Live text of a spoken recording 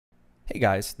Hey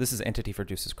guys, this is Entity for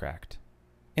Deuces Cracked.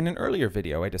 In an earlier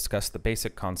video, I discussed the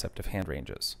basic concept of hand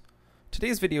ranges.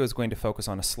 Today's video is going to focus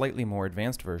on a slightly more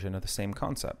advanced version of the same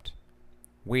concept: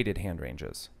 weighted hand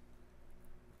ranges.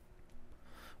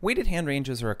 Weighted hand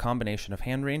ranges are a combination of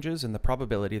hand ranges and the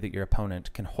probability that your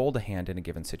opponent can hold a hand in a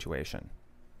given situation.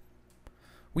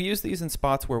 We use these in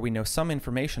spots where we know some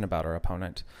information about our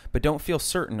opponent, but don't feel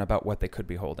certain about what they could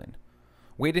be holding.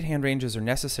 Weighted hand ranges are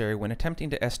necessary when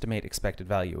attempting to estimate expected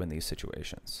value in these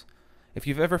situations. If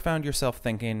you've ever found yourself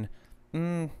thinking,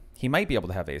 he might be able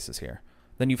to have aces here,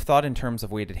 then you've thought in terms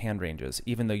of weighted hand ranges,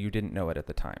 even though you didn't know it at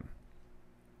the time.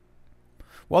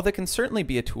 While they can certainly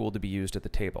be a tool to be used at the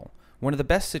table, one of the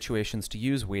best situations to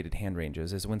use weighted hand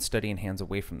ranges is when studying hands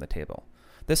away from the table.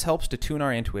 This helps to tune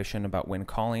our intuition about when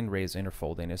calling, raising, or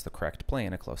folding is the correct play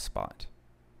in a close spot.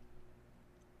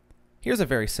 Here's a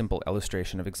very simple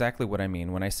illustration of exactly what I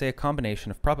mean when I say a combination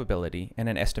of probability and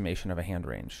an estimation of a hand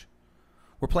range.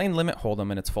 We're playing limit hold'em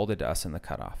and it's folded to us in the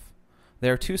cutoff.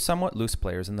 There are two somewhat loose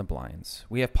players in the blinds.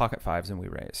 We have pocket fives and we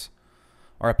raise.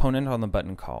 Our opponent on the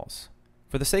button calls.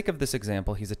 For the sake of this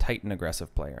example, he's a tight and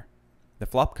aggressive player. The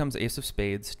flop comes ace of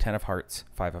spades, 10 of hearts,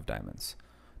 5 of diamonds.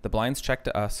 The blinds check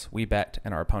to us, we bet,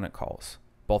 and our opponent calls.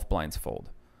 Both blinds fold.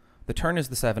 The turn is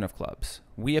the 7 of clubs.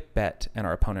 We bet and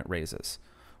our opponent raises.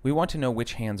 We want to know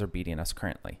which hands are beating us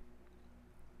currently.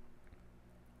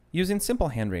 Using simple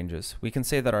hand ranges, we can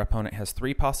say that our opponent has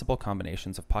three possible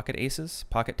combinations of pocket aces,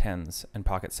 pocket tens, and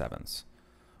pocket sevens.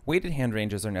 Weighted hand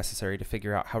ranges are necessary to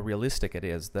figure out how realistic it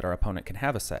is that our opponent can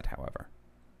have a set, however.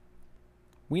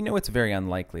 We know it's very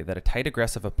unlikely that a tight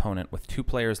aggressive opponent with two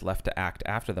players left to act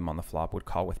after them on the flop would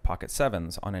call with pocket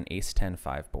sevens on an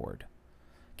ace-10-5 board.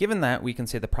 Given that, we can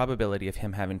say the probability of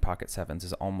him having pocket sevens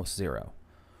is almost zero.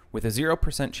 With a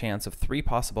 0% chance of three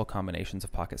possible combinations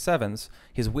of pocket sevens,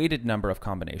 his weighted number of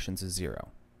combinations is 0.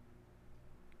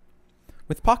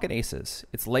 With pocket aces,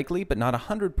 it's likely but not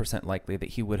 100% likely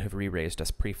that he would have re-raised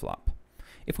us pre-flop.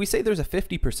 If we say there's a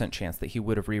 50% chance that he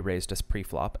would have re-raised us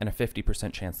pre-flop and a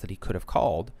 50% chance that he could have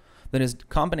called, then his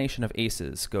combination of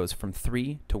aces goes from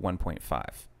 3 to 1.5.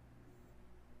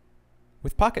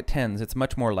 With pocket tens, it's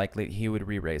much more likely that he would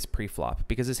re-raise pre-flop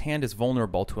because his hand is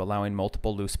vulnerable to allowing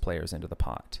multiple loose players into the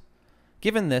pot.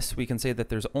 Given this, we can say that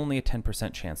there's only a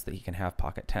 10% chance that he can have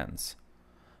pocket tens.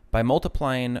 By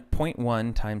multiplying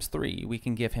 0.1 times 3, we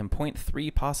can give him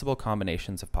 0.3 possible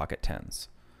combinations of pocket tens.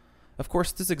 Of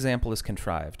course, this example is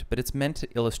contrived, but it's meant to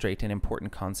illustrate an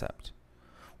important concept.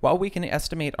 While we can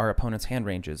estimate our opponent's hand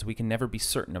ranges, we can never be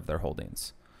certain of their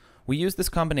holdings. We use this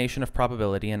combination of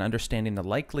probability and understanding the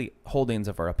likely holdings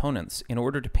of our opponents in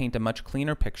order to paint a much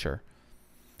cleaner picture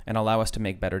and allow us to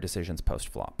make better decisions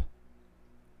post-flop.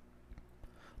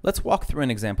 Let's walk through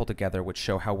an example together which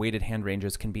show how weighted hand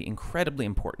ranges can be incredibly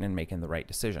important in making the right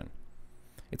decision.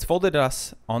 It's folded to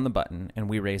us on the button and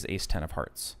we raise ace-10 of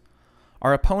hearts.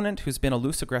 Our opponent, who's been a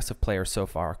loose aggressive player so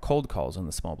far, cold calls in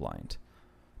the small blind.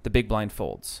 The big blind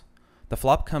folds. The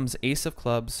flop comes ace of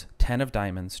clubs, 10 of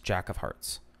diamonds, jack of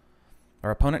hearts. Our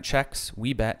opponent checks,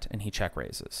 we bet, and he check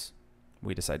raises.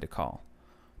 We decide to call.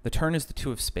 The turn is the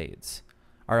 2 of spades.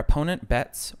 Our opponent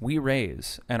bets, we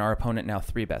raise, and our opponent now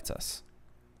 3-bets us.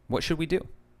 What should we do?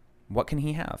 What can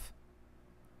he have?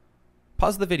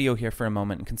 Pause the video here for a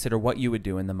moment and consider what you would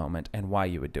do in the moment and why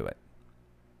you would do it.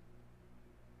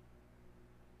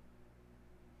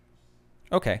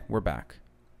 Okay, we're back.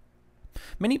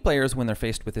 Many players, when they're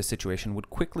faced with this situation, would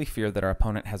quickly fear that our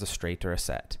opponent has a straight or a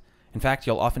set. In fact,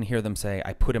 you'll often hear them say,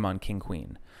 I put him on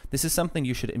king-queen. This is something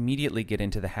you should immediately get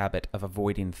into the habit of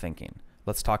avoiding thinking.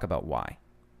 Let's talk about why.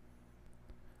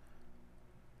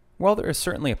 While there is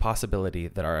certainly a possibility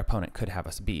that our opponent could have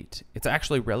us beat, it's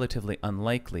actually relatively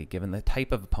unlikely given the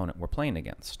type of opponent we're playing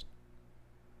against.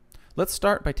 Let's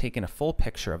start by taking a full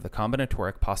picture of the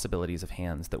combinatoric possibilities of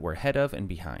hands that we're ahead of and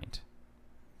behind.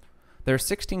 There are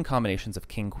 16 combinations of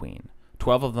king-queen,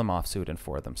 12 of them offsuit and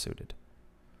 4 of them suited.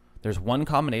 There's one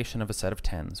combination of a set of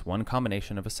tens, one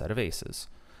combination of a set of aces,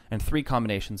 and 3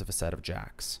 combinations of a set of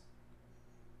jacks.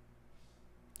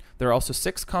 There are also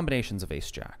 6 combinations of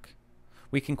ace-jack.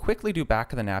 We can quickly do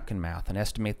back-of-the-napkin math and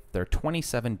estimate that there are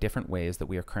 27 different ways that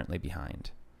we are currently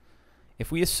behind.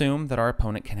 If we assume that our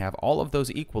opponent can have all of those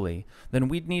equally, then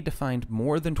we'd need to find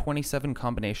more than 27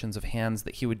 combinations of hands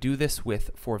that he would do this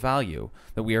with for value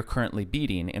that we are currently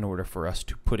beating in order for us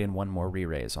to put in one more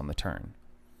re-raise on the turn.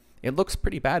 It looks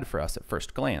pretty bad for us at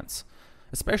first glance,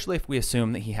 especially if we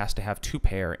assume that he has to have 2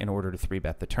 pair in order to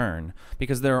 3-bet the turn,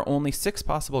 because there are only 6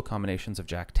 possible combinations of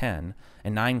jack-10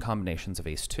 and 9 combinations of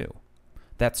ace-2.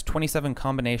 That's 27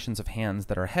 combinations of hands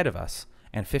that are ahead of us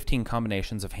and 15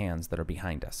 combinations of hands that are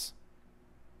behind us.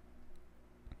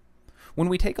 When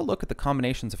we take a look at the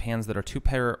combinations of hands that are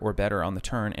 2-pair or better on the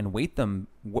turn and weight them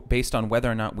based on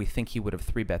whether or not we think he would have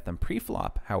 3-bet them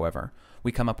pre-flop, however,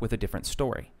 we come up with a different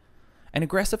story. An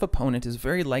aggressive opponent is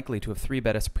very likely to have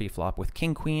 3-bet us pre-flop with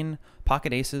king-queen,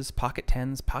 pocket aces, pocket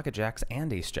tens, pocket jacks,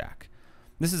 and ace-jack.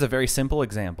 This is a very simple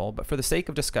example, but for the sake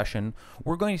of discussion,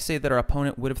 we're going to say that our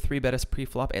opponent would have 3-bet us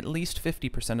pre-flop at least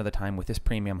 50% of the time with his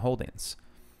premium holdings.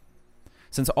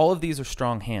 Since all of these are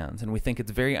strong hands, and we think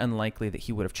it's very unlikely that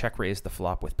he would have check-raised the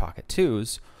flop with pocket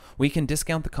twos, we can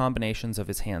discount the combinations of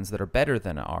his hands that are better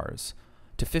than ours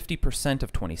to 50%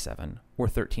 of 27, or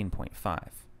 13.5.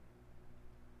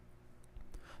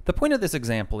 The point of this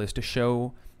example is to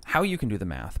show how you can do the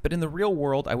math, but in the real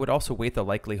world, I would also weight the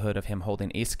likelihood of him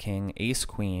holding ace-king,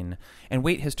 ace-queen, and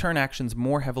weight his turn actions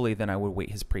more heavily than I would weight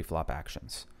his pre-flop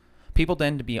actions. People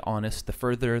tend to be honest the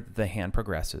further the hand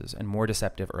progresses and more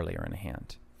deceptive earlier in a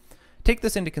hand. Take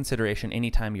this into consideration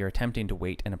anytime you're attempting to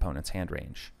weight an opponent's hand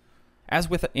range. As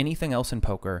with anything else in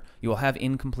poker, you will have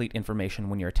incomplete information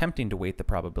when you're attempting to weight the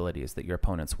probabilities that your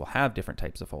opponents will have different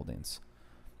types of holdings.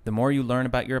 The more you learn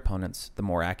about your opponents, the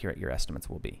more accurate your estimates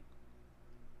will be.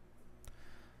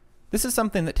 This is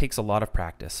something that takes a lot of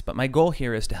practice, but my goal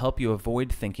here is to help you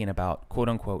avoid thinking about,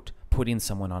 quote-unquote, putting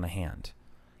someone on a hand.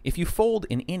 If you fold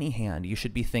in any hand, you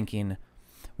should be thinking,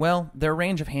 well, their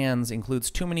range of hands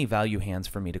includes too many value hands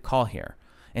for me to call here,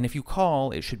 and if you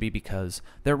call, it should be because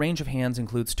their range of hands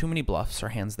includes too many bluffs or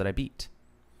hands that I beat.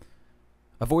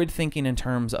 Avoid thinking in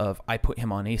terms of, I put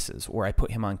him on aces, or I put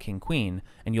him on king-queen,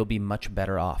 and you'll be much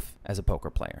better off as a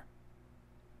poker player.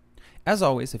 As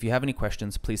always, if you have any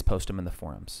questions, please post them in the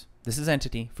forums. This is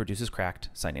Entity for Deuces Cracked,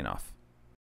 signing off.